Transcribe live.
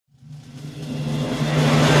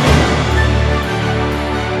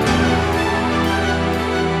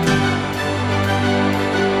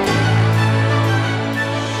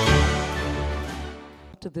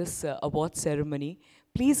this award ceremony,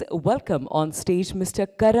 please welcome on stage Mr.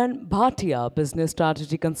 Karan Bhatia, Business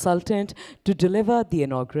Strategy Consultant, to deliver the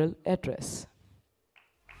inaugural address.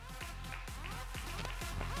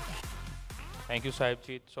 Thank you,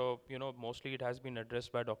 Sahibjeet. So, mostly it has been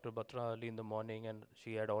addressed by Dr. Batra early in the morning, and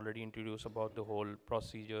she had already introduced about the whole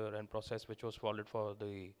procedure and process which was followed for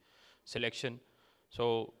the selection.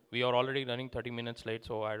 So, we are already running 30 minutes late,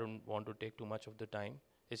 so I don't want to take too much of the time.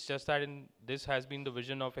 It's just that this has been the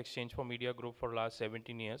vision of Exchange for Media Group for the last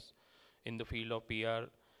 17 years in the field of PR.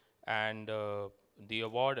 And the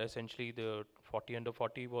award, essentially, the 40 under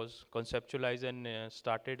 40 was conceptualized and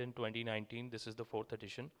started in 2019. This is the 4th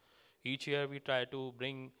edition. Each year we try to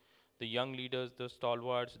bring the young leaders, the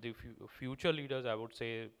stalwarts, the future leaders, I would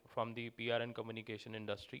say, from the PR and communication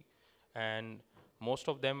industry. And most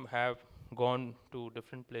of them have gone to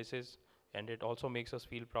different places, and it also makes us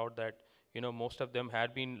feel proud that, most of them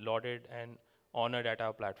had been lauded and honored at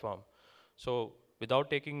our platform. So without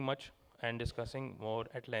taking much and discussing more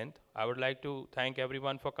at length, I would like to thank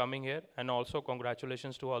everyone for coming here, and also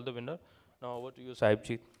congratulations to all the winners. Now over to you,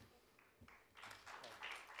 Sahibjeet.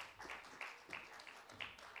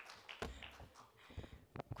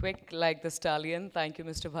 Quick like the stallion. Thank you,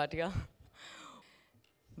 Mr. Bhatia.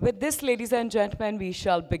 With this, ladies and gentlemen, we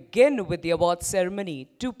shall begin with the award ceremony.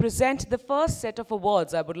 To present the first set of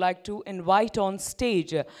awards, I would like to invite on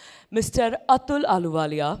stage Mr. Atul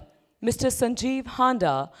Aluwalia, Mr. Sanjeev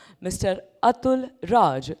Handa, Mr. Atul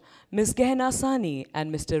Raj, Ms. Gehna Sani,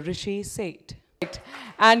 and Mr. Rishi Seth.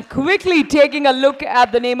 And quickly taking a look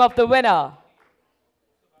at the name of the winner.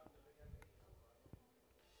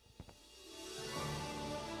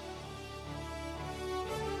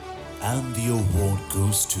 And the award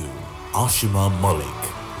goes to Ashima Malik,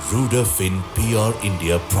 Rudafin PR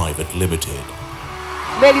India Private Limited.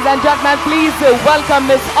 Ladies and gentlemen, please welcome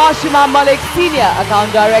Ms. Ashima Malik, Senior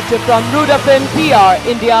Account Director from Rudafin PR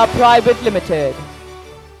India Private Limited.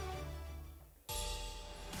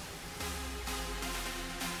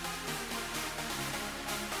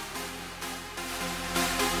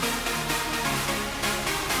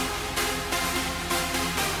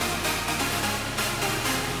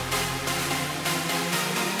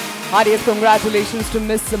 Heartiest congratulations to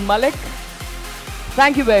Ms. Malik.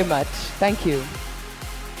 Thank you very much. Thank you.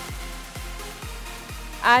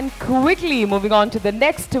 And quickly moving on to the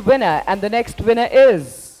next winner, and the next winner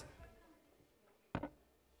is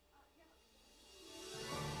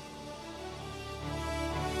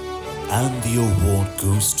and the award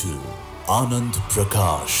goes to Anand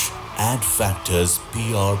Prakash, Ad Factors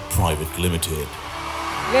PR Private Limited.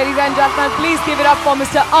 Ladies and gentlemen, please give it up for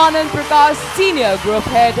Mr. Anand Prakash, Senior Group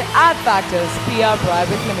Head at Factors PR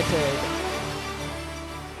Private Limited.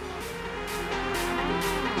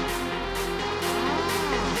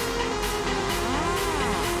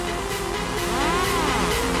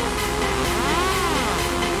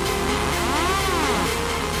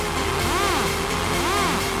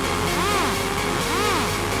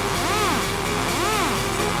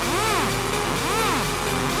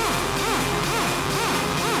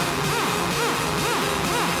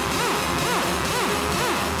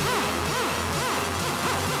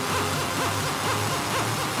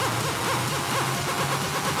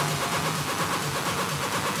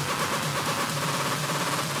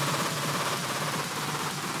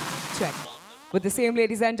 With the same,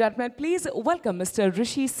 ladies and gentlemen, please welcome Mr.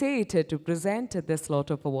 Rishi Seth to present this lot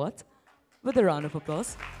of awards with a round of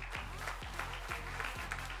applause.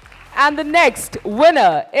 And the next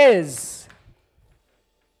winner is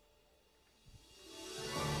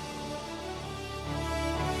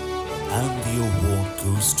and the award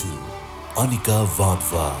goes to Anika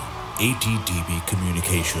Vadva, ATDB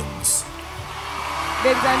Communications.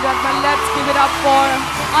 Ladies and gentlemen, let's give it up for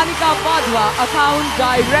Anika Vadva, Account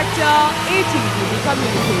Director, ATDB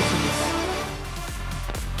Communications.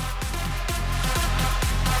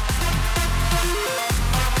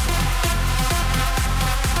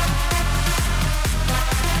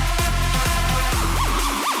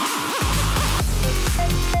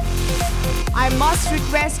 I must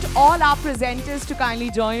request all our presenters to kindly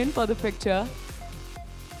join for the picture.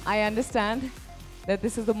 I understand that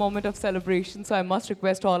this is the moment of celebration, so I must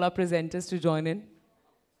request all our presenters to join in.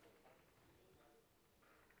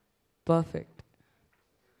 Perfect.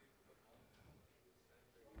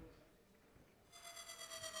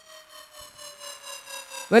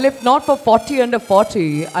 Well, if not for 40 under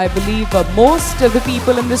 40, I believe most of the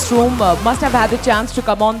people in this room must have had the chance to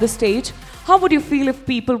come on the stage. How would you feel if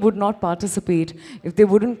people would not participate, if they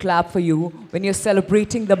wouldn't clap for you when you're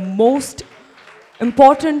celebrating the most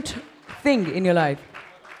important thing in your life?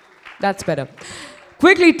 That's better.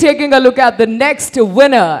 Quickly taking a look at the next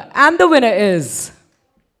winner, and the winner is...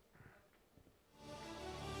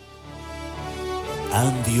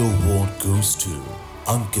 And the award goes to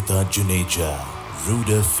Ankita Juneja,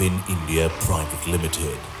 Rudafin India Private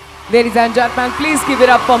Limited. Ladies and gentlemen, please give it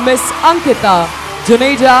up for Miss Ankita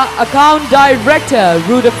Juneja, Account Director,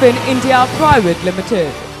 Rudafin India Private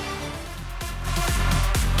Limited.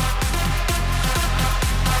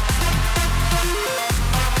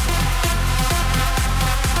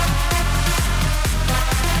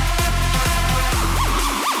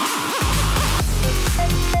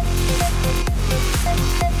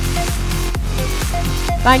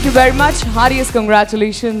 Thank you very much. Heartiest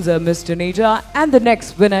congratulations, Ms. Juneja. And the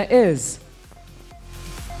next winner is...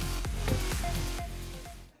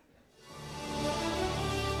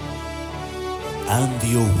 And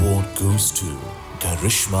the award goes to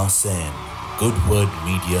Karishma Sen, Good Word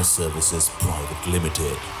Media Services Private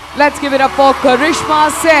Limited. Let's give it up for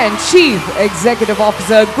Karishma Sen, Chief Executive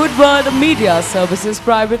Officer, Good Word Media Services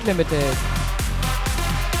Private Limited.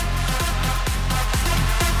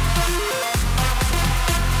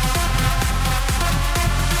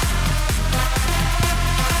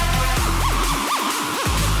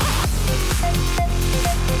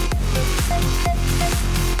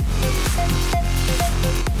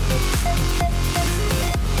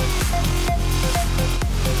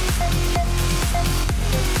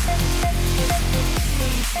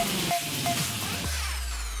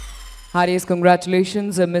 Heartiest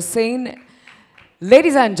congratulations, Ms. Sain.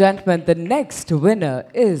 Ladies and gentlemen, the next winner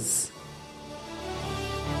is...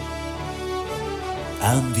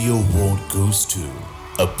 And the award goes to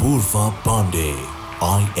Apurva Pandey,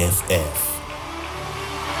 IFF.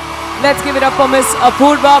 Let's give it up for Ms.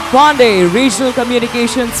 Apurva Pandey, Regional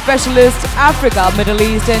Communications Specialist, Africa, Middle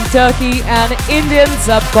East and Turkey and Indian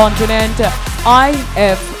Subcontinent,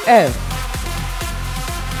 IFF.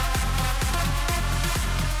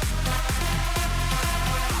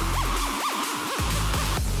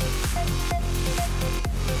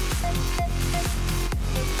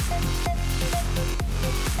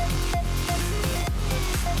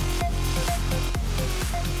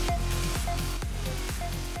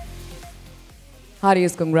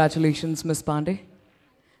 Heartiest congratulations, Ms. Pandey.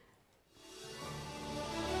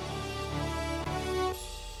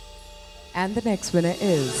 And the next winner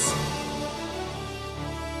is...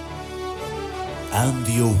 And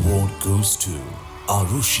the award goes to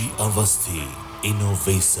Arushi Avasthi,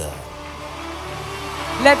 Innovasa.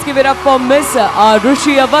 Let's give it up for Ms.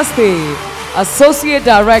 Arushi Avasthi, Associate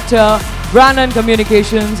Director, Brand and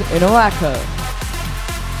Communications, Innovaca.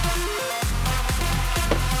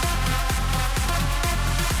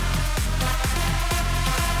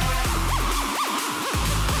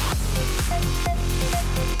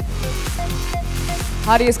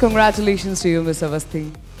 Heartiest congratulations to you, Ms.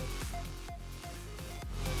 Avasthi.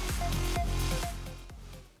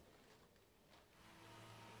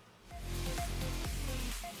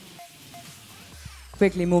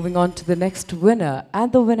 Quickly moving on to the next winner,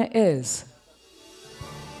 and the winner is...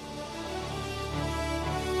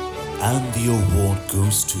 And the award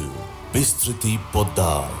goes to Bistriti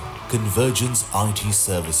Poddar, Convergence IT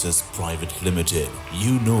Services Private Limited,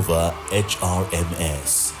 Unova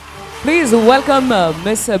HRMS. Please welcome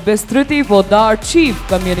Ms. Bistriti Poddar, Chief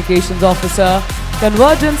Communications Officer,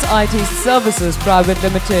 Convergence IT Services Private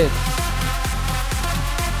Limited.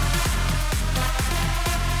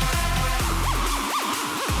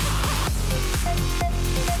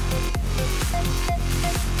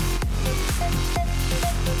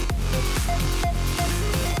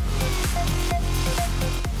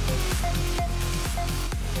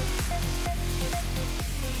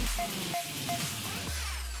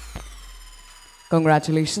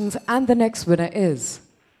 Congratulations, and the next winner is...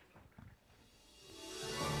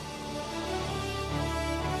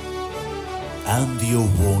 And the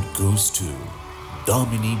award goes to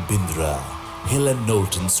Damini Bindra, Hill and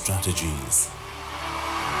Knowlton Strategies.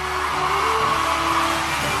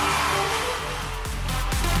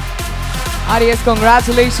 Heartiest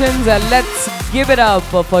congratulations, and let's give it up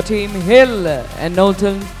for Team Hill and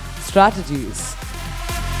Knowlton Strategies.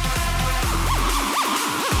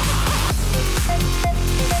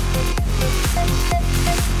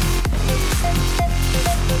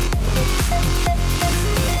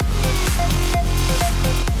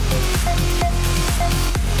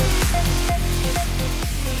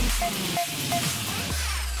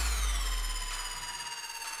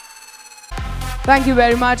 Thank you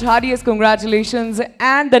very much. Heartiest congratulations.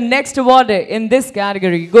 And the next award in this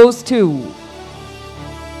category goes to...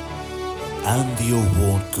 And the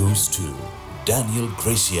award goes to Daniel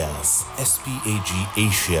Gracias, SPAG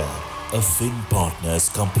Asia, a Fin Partners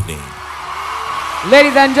company.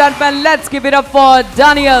 Ladies and gentlemen, let's give it up for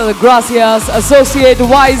Daniel Gracias, Associate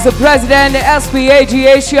Vice President, SPAG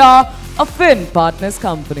Asia, a Fin Partners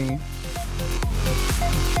company.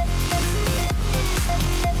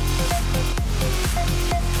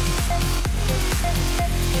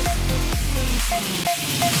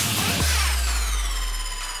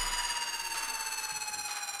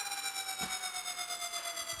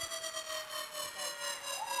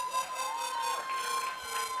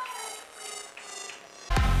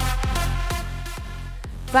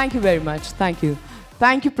 Thank you very much. Thank you.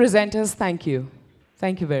 Thank you, presenters. Thank you.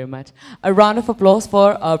 Thank you very much. A round of applause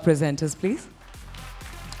for our presenters, please.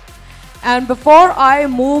 And before I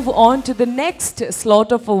move on to the next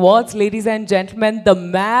slot of awards, ladies and gentlemen, the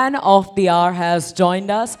man of the hour has joined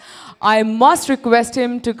us. I must request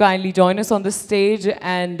him to kindly join us on the stage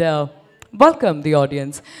and welcome the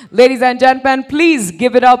audience. Ladies and gentlemen, please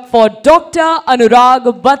give it up for Dr.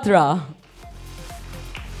 Anurag Batra.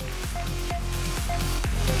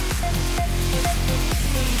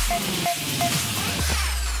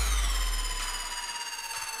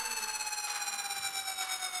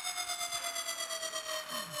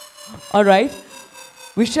 All right,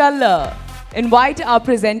 we shall invite our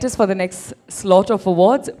presenters for the next slot of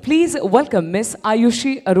awards. Please welcome Miss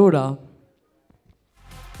Ayushi Arora.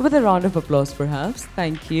 With a round of applause, perhaps.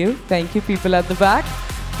 Thank you. Thank you, people at the back.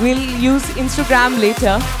 We'll use Instagram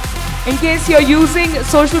later. In case you're using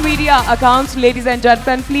social media accounts, ladies and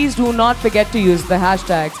gentlemen, please do not forget to use the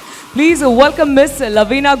hashtags. Please welcome Miss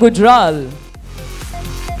Lavina Gujral,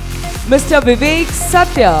 Mr. Vivek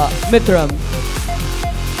Satya Mitram.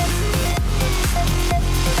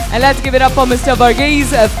 And let's give it up for Mr.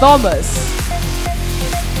 Varghese Thomas.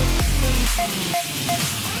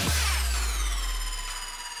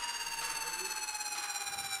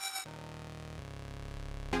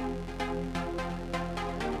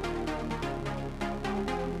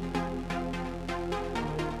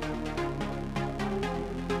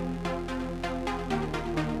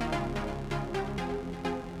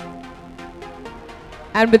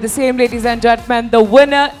 And with the same, ladies and gentlemen, the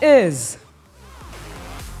winner is...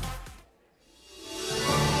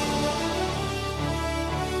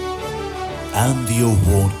 And the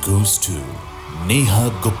award goes to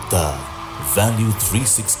Neha Gupta, Value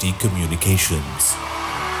 360 Communications.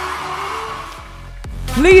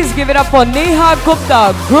 Please give it up for Neha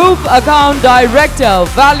Gupta, Group Account Director,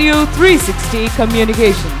 Value 360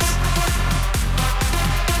 Communications.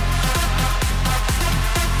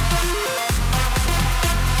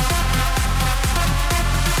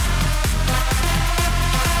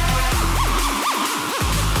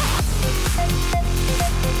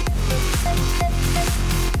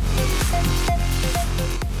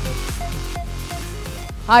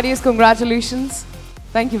 Heartiest congratulations.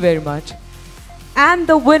 Thank you very much. And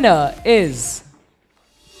the winner is...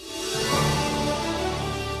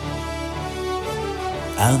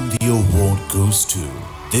 And the award goes to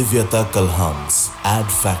Divyata Kalhans, Ad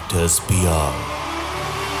Factors PR.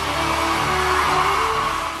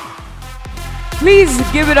 Please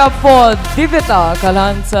give it up for Divyata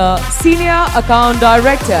Kalhans, Senior Account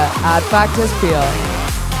Director at Factors PR.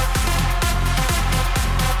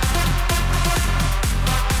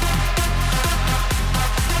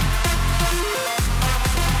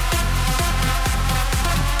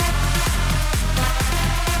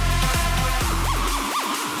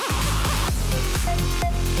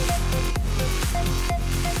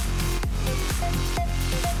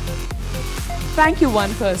 Thank you,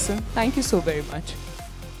 one person. Thank you so very much.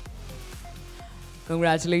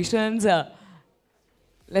 Congratulations.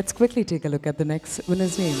 Let's quickly take a look at the next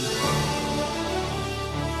winner's name.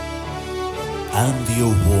 And the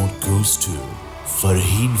award goes to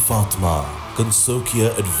Farheen Fatma,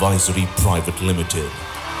 Consortia Advisory Private Limited.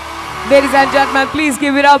 Ladies and gentlemen, please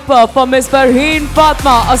give it up for Ms. Farheen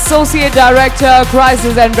Fatma, Associate Director,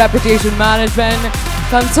 Crisis and Reputation Management,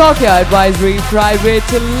 Consortia Advisory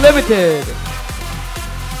Private Limited.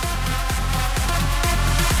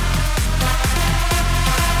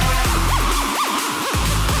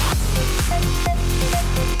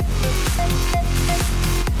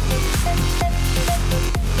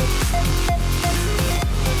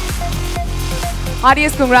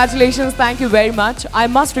 Heartiest congratulations, thank you very much. I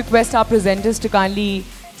must request our presenters to kindly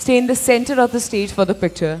stay in the center of the stage for the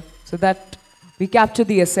picture so that we capture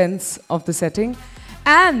the essence of the setting.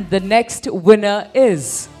 And the next winner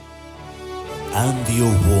is... And the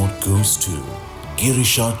award goes to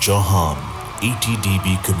Girisha Chauhan,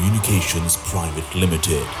 ATDB Communications Private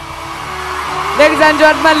Limited. Ladies and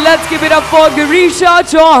gentlemen, let's give it up for Girisha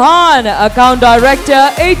Chauhan, Account Director,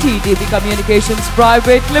 ATTB Communications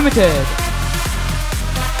Private Limited.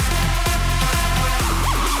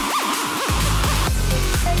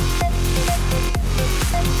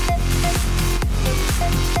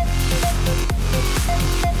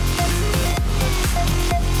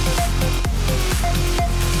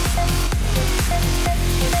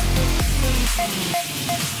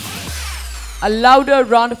 A louder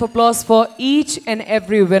round of applause for each and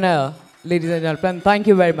every winner, ladies and gentlemen. Thank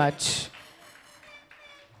you very much.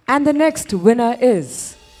 And the next winner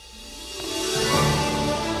is...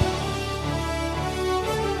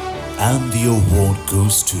 And the award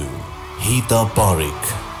goes to Hita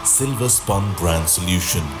Parekh, Silver Spun Brand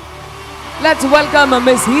Solution. Let's welcome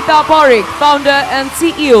Ms. Hita Parekh, Founder and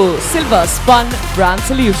CEO, Silver Spun Brand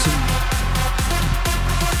Solution.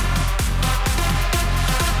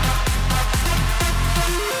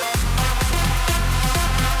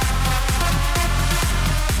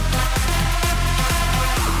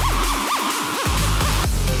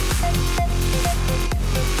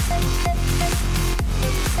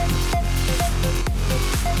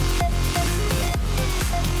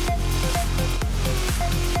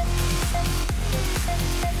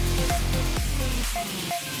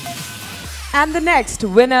 And the next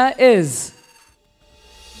winner is...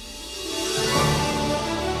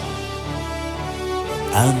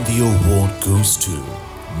 And the award goes to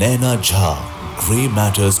Naina Jha, Grey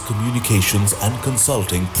Matters Communications and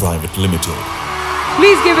Consulting Private Limited.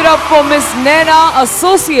 Please give it up for Ms. Naina,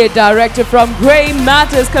 Associate Director from Grey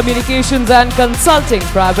Matters Communications and Consulting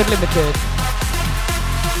Private Limited.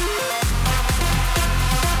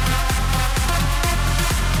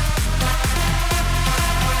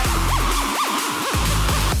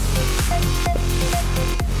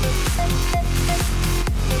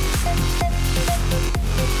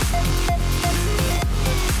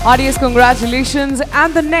 Heartiest congratulations,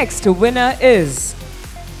 and the next winner is...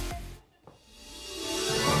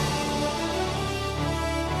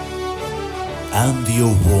 And the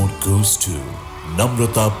award goes to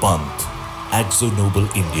Namrata Pant, AkzoNobel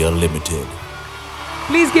India Limited.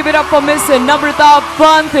 Please give it up for Ms. Namrata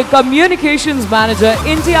Pant, Communications Manager,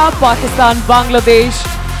 India, Pakistan, Bangladesh,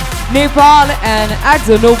 Nepal and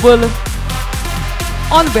AkzoNobel,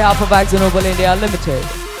 on behalf of AkzoNobel India Limited.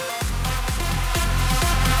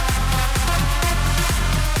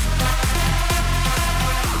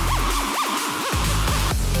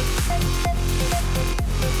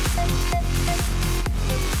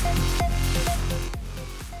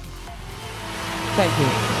 Thank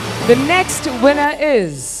you. The next winner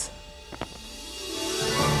is...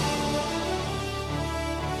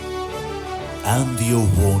 And the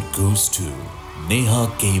award goes to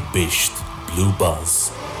Neha K. Bisht, Blue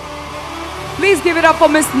Buzz. Please give it up for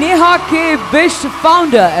Ms. Neha K. Bisht,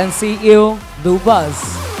 Founder and CEO, Blue Buzz.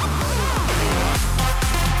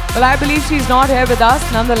 Well, I believe she's not here with us.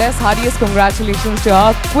 Nonetheless, heartiest congratulations to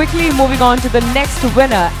her. Quickly moving on to the next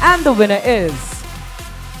winner, and the winner is...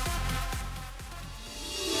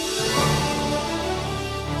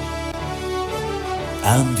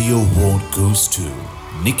 And the award goes to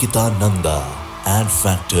Nikita Nanda, Ad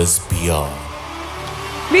Factors PR.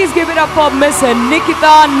 Please give it up for Ms.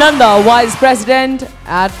 Nikita Nanda, Vice President,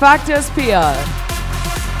 Ad Factors PR.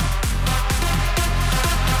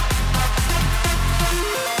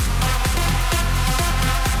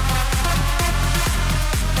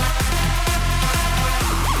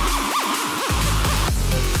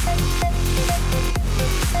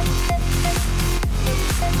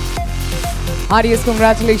 Heartiest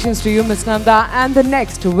congratulations to you, Ms. Nanda. And the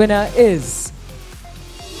next winner is...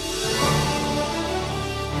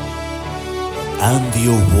 And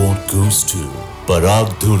the award goes to Parag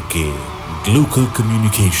Dhurke, Global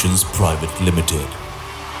Communications Private Limited.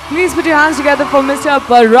 Please put your hands together for Mr.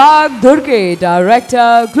 Parag Dhurke,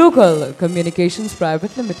 Director, Global Communications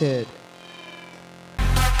Private Limited.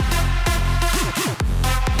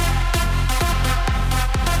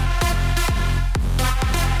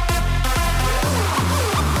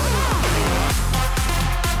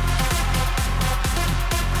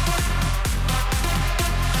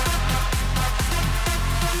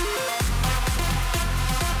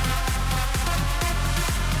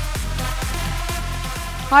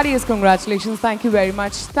 Heartiest congratulations. Thank you very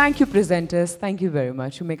much. Thank you, presenters. Thank you very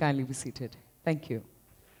much. You may kindly be seated. Thank you.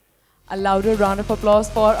 A louder round of applause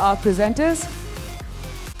for our presenters.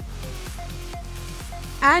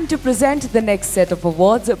 And to present the next set of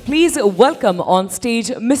awards, please welcome on stage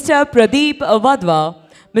Mr. Pradeep Vadva,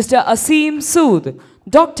 Mr. Asim Sood,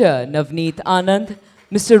 Dr. Navneet Anand,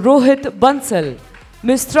 Mr. Rohit Bansal,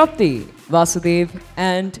 Ms. Trapti Vasudev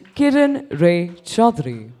and Kiran Ray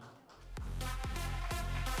Chaudhary.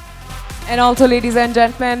 And also, ladies and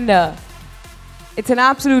gentlemen, it's an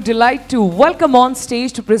absolute delight to welcome on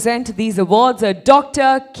stage to present these awards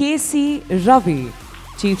Dr. K.C. Ravi,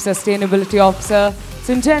 Chief Sustainability Officer,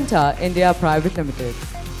 Syngenta India Private Limited.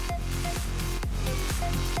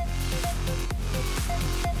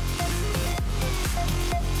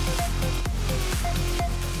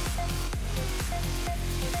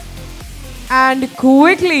 And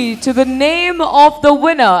quickly to the name of the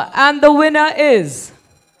winner, and the winner is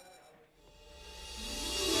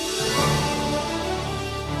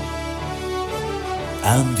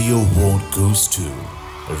and the award goes to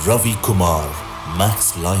Ravi Kumar,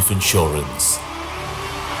 Max Life Insurance.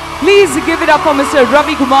 Please give it up for Mr.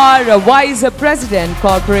 Ravi Kumar, Vice President,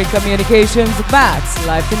 Corporate Communications, Max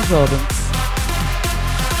Life Insurance.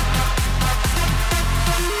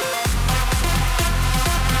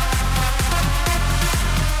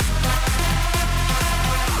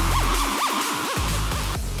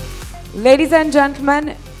 Ladies and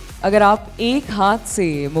gentlemen, अगर आप एक हाथ से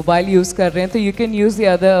mobile use कर रहे हैं तो you can use the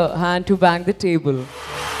other hand to bang the table.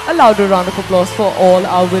 A louder round of applause for all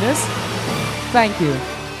our winners. Thank you.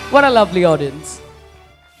 What a lovely audience.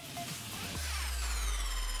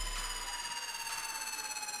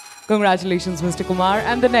 Congratulations, Mr. Kumar.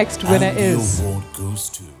 And the next winner is... the award goes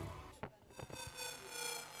to...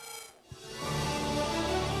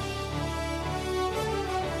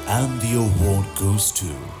 and the award goes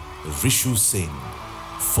to Rishu Singh,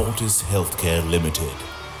 Fortis Healthcare Limited.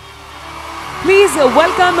 Please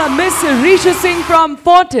welcome Miss Rishu Singh from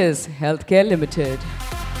Fortis Healthcare Limited.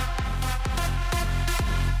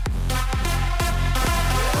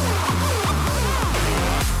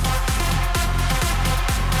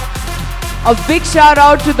 A big shout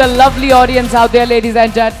out to the lovely audience out there, ladies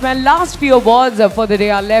and gentlemen. Last few awards for the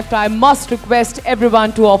day are left. I must request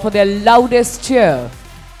everyone to offer their loudest cheer.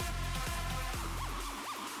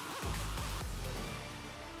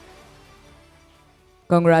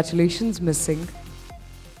 Congratulations, Miss Singh.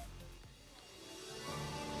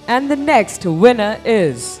 And the next winner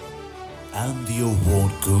is... and the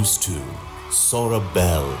award goes to Saurabh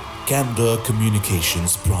Bell, Candor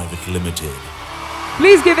Communications Private Limited.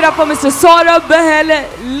 Please give it up for Mr. Saurabh Bahel,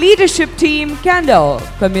 Leadership Team, Candor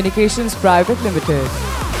Communications Private Limited.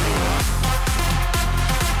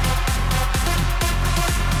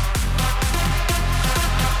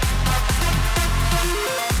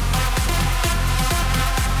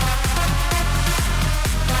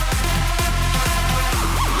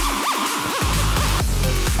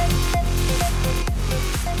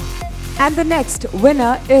 And the next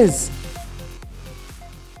winner is...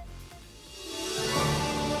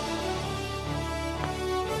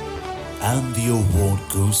 and the award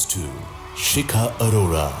goes to Shikha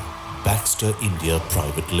Arora, Baxter India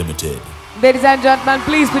Private Limited. Ladies and gentlemen,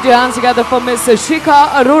 please put your hands together for Ms. Shikha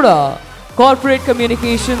Arora, Corporate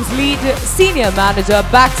Communications Lead Senior Manager,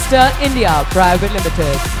 Baxter India Private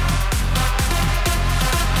Limited.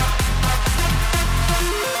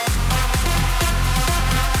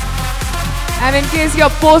 And in case you're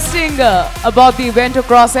posting about the event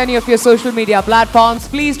across any of your social media platforms,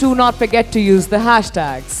 please do not forget to use the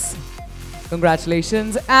hashtags.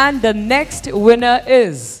 Congratulations. And the next winner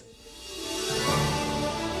is...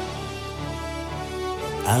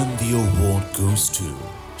 and the award goes to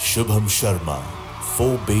Shubham Sharma,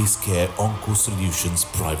 4 Base Care Onco Solutions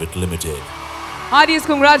Private Limited. Heartiest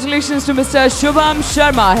congratulations to Mr. Shubham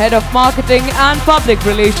Sharma, Head of Marketing and Public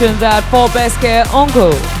Relations at 4 Best Care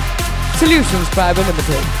Onco Solutions Private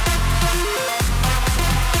Limited.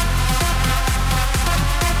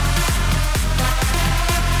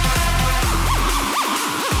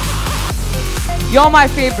 You're my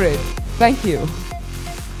favorite. Thank you.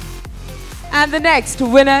 And the next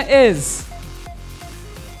winner is...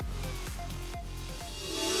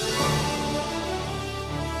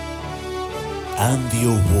 and the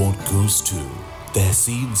award goes to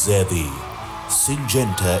Tehseen Zaidi,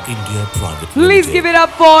 Syngenta India Private Limited. Please give it up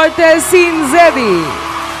for Tehseen Zaidi,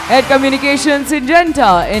 Head Communications,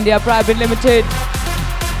 Syngenta India Private Limited.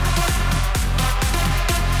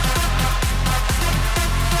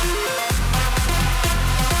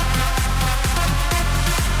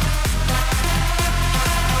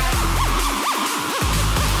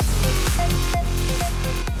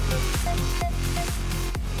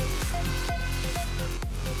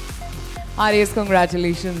 Heartiest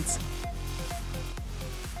congratulations.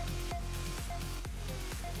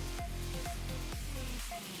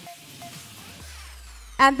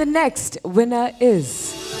 And the next winner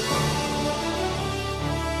is...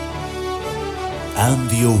 and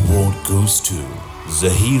the award goes to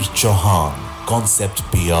Zahir Chauhan, Concept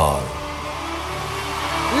PR.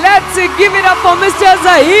 Let's give it up for Mr.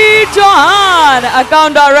 Zahir Chauhan,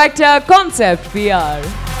 Account Director, Concept PR.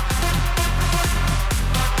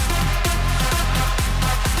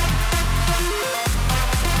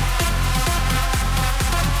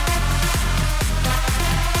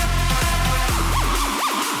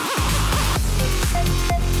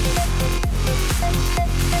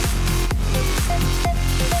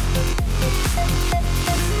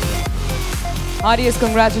 Heartiest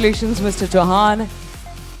congratulations, Mr. Chauhan.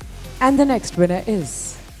 And the next winner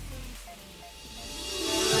is...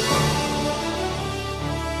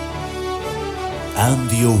 And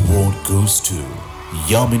the award goes to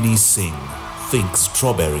Yamini Singh, Think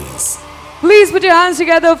Strawberries. Please put your hands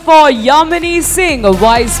together for Yamini Singh,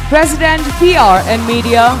 Vice President, PR and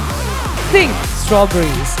Media, Think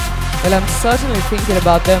Strawberries. Well, I'm certainly thinking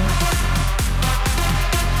about them.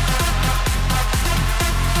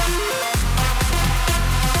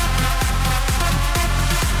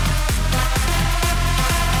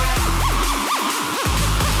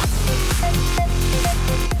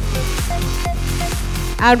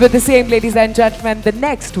 And with the same, ladies and gentlemen, the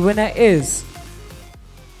next winner is...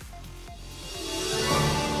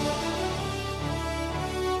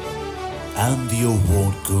 And the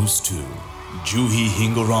award goes to Juhi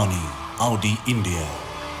Hingorani, Audi, India.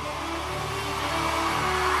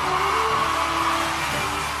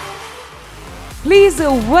 Please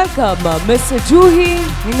welcome Miss Juhi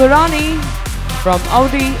Hingorani from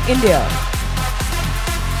Audi, India.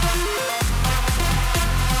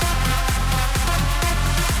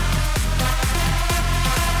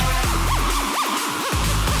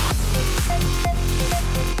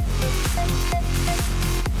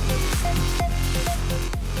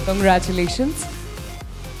 Congratulations.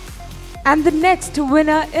 And the next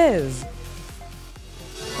winner is...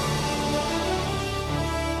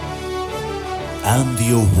 And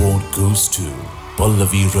the award goes to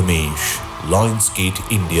Pallavi Ramesh,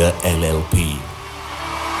 Lionsgate India LLP.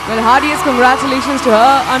 Well, heartiest congratulations to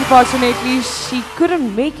her. Unfortunately, she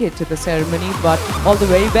couldn't make it to the ceremony, but all the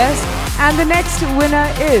very best. And the next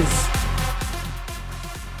winner is...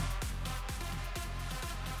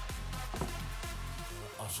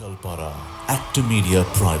 Ashalpara, Actor Media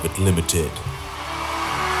Private Limited.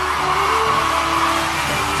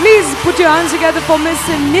 Please put your hands together for Miss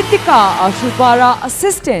Nitika Ashupara,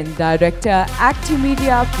 Assistant Director,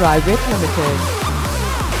 Actimedia Private Limited.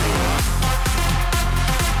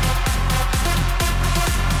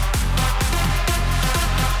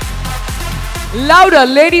 Louder,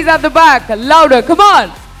 ladies at the back, louder, come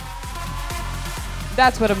on!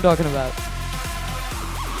 That's what I'm talking about.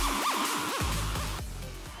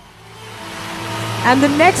 And the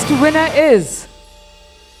next winner is...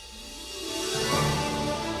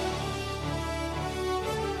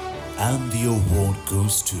 And the award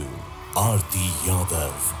goes to Aarti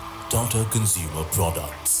Yadav, Tata Consumer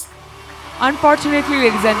Products. Unfortunately,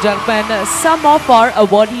 ladies and gentlemen, some of our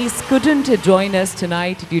awardees couldn't join us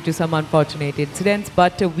tonight due to some unfortunate incidents,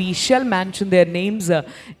 but we shall mention their names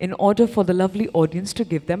in order for the lovely audience to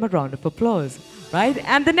give them a round of applause, right?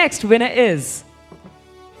 And the next winner is...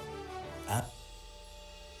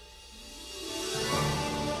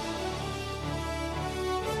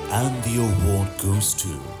 And the award goes to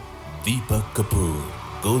Deepak Kapoor,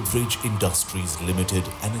 Godrej Industries Limited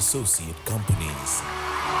and Associate Companies.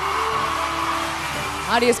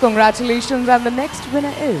 Heartiest congratulations, and the next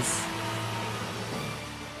winner is...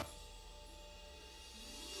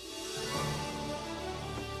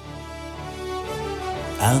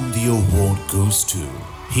 And the award goes to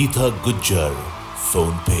Hita Gujjar,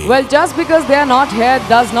 PhonePe. Well, just because they are not here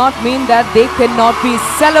does not mean that they cannot be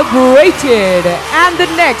celebrated. And the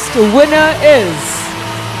next winner is...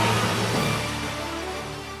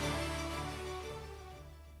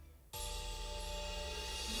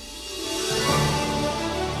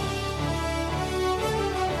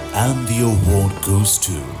 And the award goes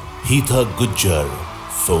to Hita Gujjar,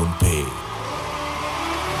 PhonePe.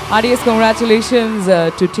 Heartiest congratulations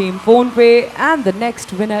to Team PhonePe, and the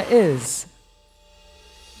next winner is...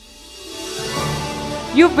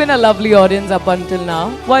 You've been a lovely audience up until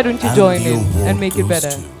now. Why don't you join in and make it better?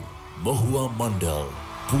 Mahua Mandal,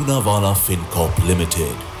 Poonawalla FinCorp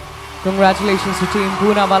Limited. Congratulations to Team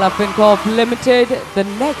Poonawalla FinCorp Limited. The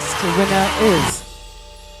next winner is...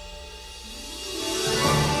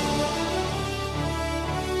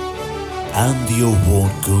 And the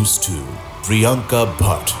award goes to Priyanka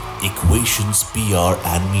Bhatt, Equations PR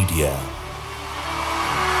and Media.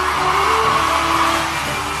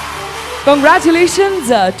 Congratulations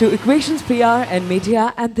to Equations PR and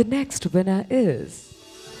Media, and the next winner is...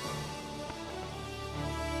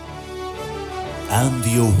 And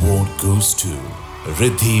the award goes to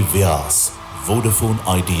Riddhi Vyas, Vodafone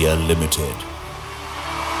Idea Limited.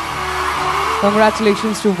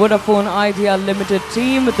 Congratulations to Vodafone Idea Limited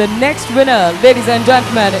team. The next winner, ladies and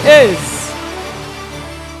gentlemen, is...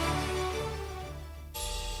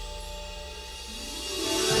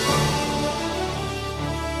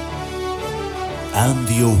 And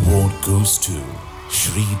the award goes to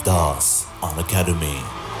Shri Das, Unacademy.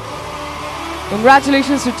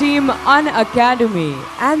 Congratulations to Team Unacademy.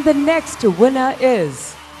 And the next winner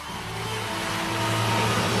is...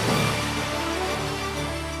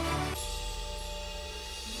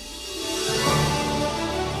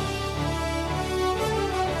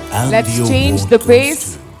 And let's the change award the goes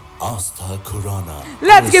pace. to Astha Khurana.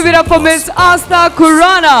 Let's give it up for Miss Astha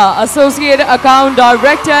Khurana, Associate Account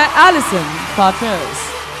Director, Allison Partners.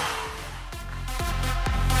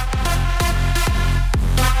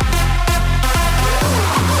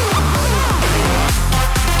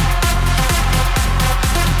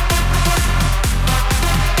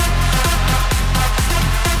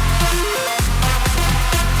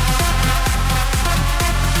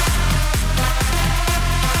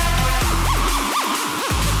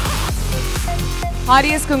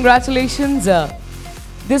 Heartiest congratulations.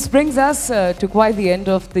 This brings us to quite the end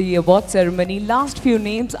of the award ceremony. Last few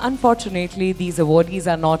names, unfortunately, these awardees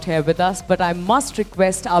are not here with us, but I must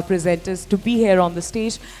request our presenters to be here on the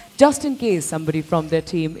stage just in case somebody from their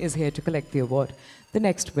team is here to collect the award. The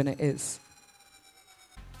next winner is...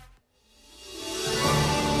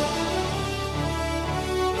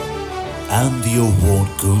 And the award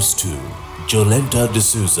goes to Jolenta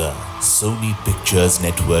D'Souza, Sony Pictures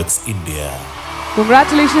Networks India.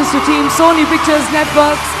 Congratulations to Team Sony Pictures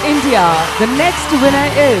Networks India. The next winner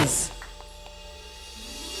is...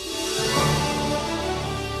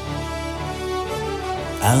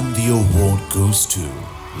 And the award goes to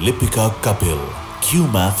Lipika Kapil,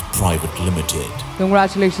 QMath Private Limited.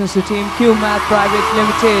 Congratulations to Team QMath Private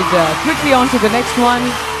Limited. Quickly on to the next one.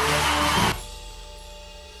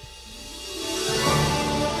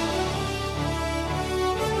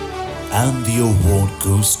 And the award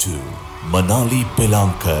goes to Manali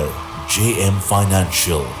Pelankar, JM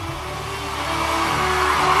Financial.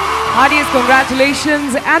 Heartiest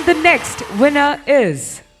congratulations. And the next winner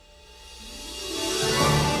is...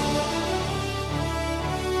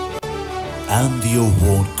 And the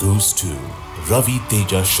award goes to Ravi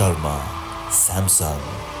Teja Sharma, Samsung.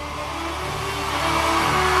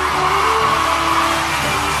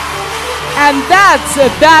 And that's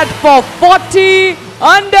that for 40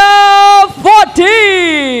 under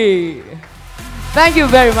 40. Thank you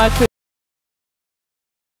very much.